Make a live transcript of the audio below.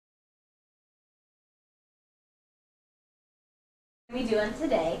What are we doing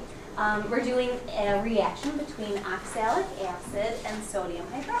today? We're doing a reaction between oxalic acid and sodium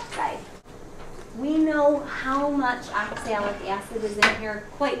hydroxide. We know how much oxalic acid is in here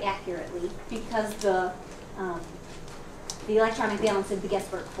quite accurately because the electronic balance did the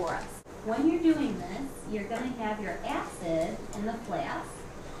guesswork for us. When you're doing this, you're going to have your acid in the flask,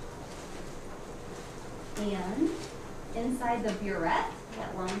 and inside the burette,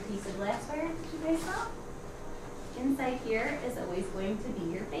 that long piece of glassware that you guys saw, inside here is always going to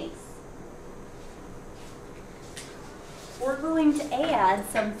be your base. We're going to add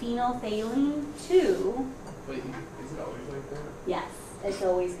some phenolphthalein to... Wait, is it always like that? Yes, it's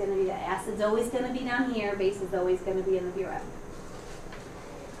always going to be that. Acid's always going to be down here, base is always going to be in the burette.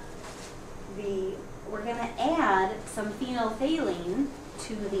 We're going to add some phenolphthalein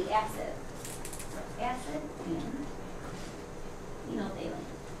to the acid. So acid and phenolphthalein.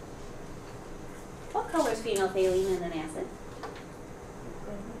 What color is phenolphthalein in an acid?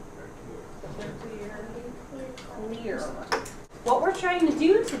 Clear. What we're trying to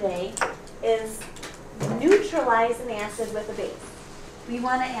do today is neutralize an acid with a base. We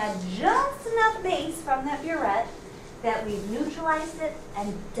want to add just enough base from that burette that we've neutralized it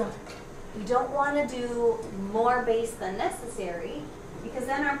and done. We don't want to do more base than necessary because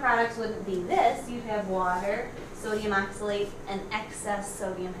then our products wouldn't be this. You'd have water, sodium oxalate, and excess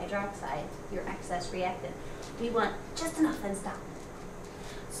sodium hydroxide, your excess reactant. We want just enough and stop.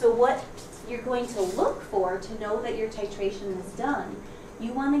 So what you're going to look for to know that your titration is done,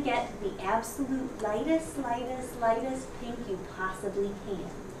 you want to get the absolute lightest pink you possibly can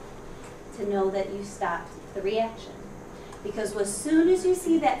to know that you stopped the reaction. Because as soon as you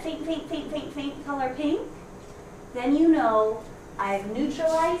see that faint color pink, then you know I've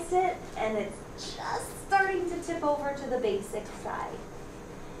neutralized it and it's just starting to tip over to the basic side.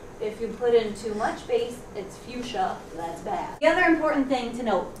 If you put in too much base, it's fuchsia, that's bad. The other important thing to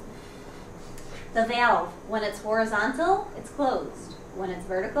note, the valve, when it's horizontal, it's closed. When it's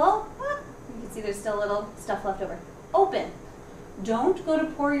vertical, you can see there's still a little stuff left over. Open. Don't go to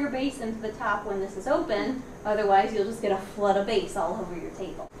pour your base into the top when this is open, otherwise you'll just get a flood of base all over your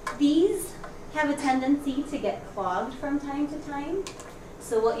table. These have a tendency to get clogged from time to time.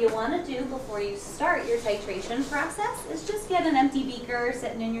 So what you want to do before you start your titration process is just get an empty beaker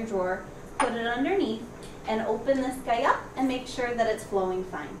sitting in your drawer, put it underneath, and open this guy up and make sure that it's flowing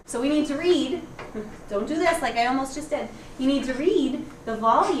fine. So we need to read, don't do this like I almost just did, you need to read the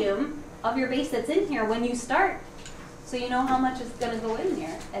volume of your base that's in here when you start so you know how much is going to go in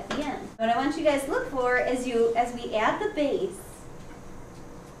there at the end. What I want you guys to look for is as we add the base,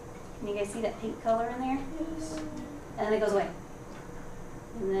 can you guys see that pink color in there? Yes. And then it goes away.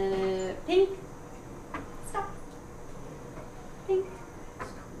 And then pink, stop. Pink,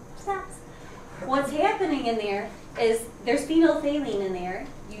 stops. What's happening in there is there's phenolphthalein in there.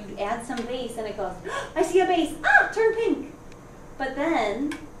 You add some base and it goes, I see a base, turn pink. But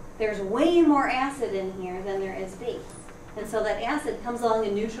then there's way more acid in here than there is base. And so that acid comes along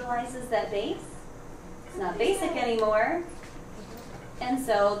and neutralizes that base. It's not basic anymore. And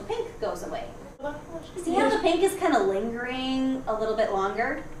so the pink goes away. See how the pink is kind of lingering a little bit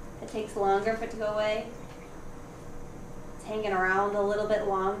longer? It takes longer for it to go away. It's hanging around a little bit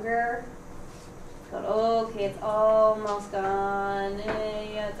longer. Okay, it's almost gone.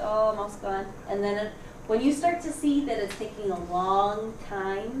 Yeah, it's almost gone. And then when you start to see that it's taking a long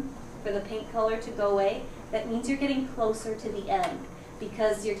time for the pink color to go away, that means you're getting closer to the end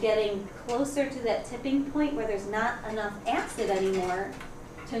because you're getting closer to that tipping point where there's not enough acid anymore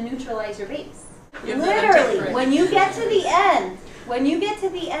to neutralize your base. Literally, when you get to the end,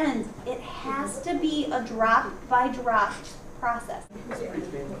 it has to be a drop by drop process.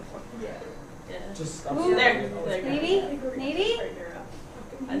 Just there. Maybe?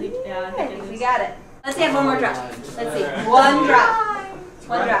 I think, yeah, I think we got it. Let's have one more drop. Let's see. One drop.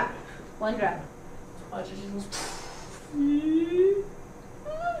 One drop. One drop.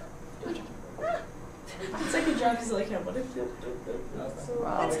 It's like a drop is like, what if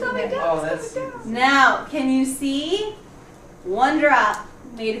It's coming down. Now, can you see? One drop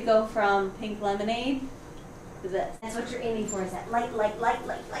made it go from pink lemonade to this. That's what you're aiming for, is that light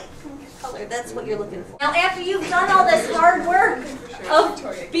pink color. That's what you're looking for. Now, after you've done all this hard work of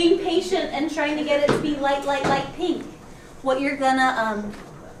being patient and trying to get it to be light pink, what you're gonna,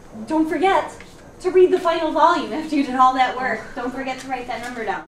 don't forget to read the final volume after you did all that work. Don't forget to write that number down.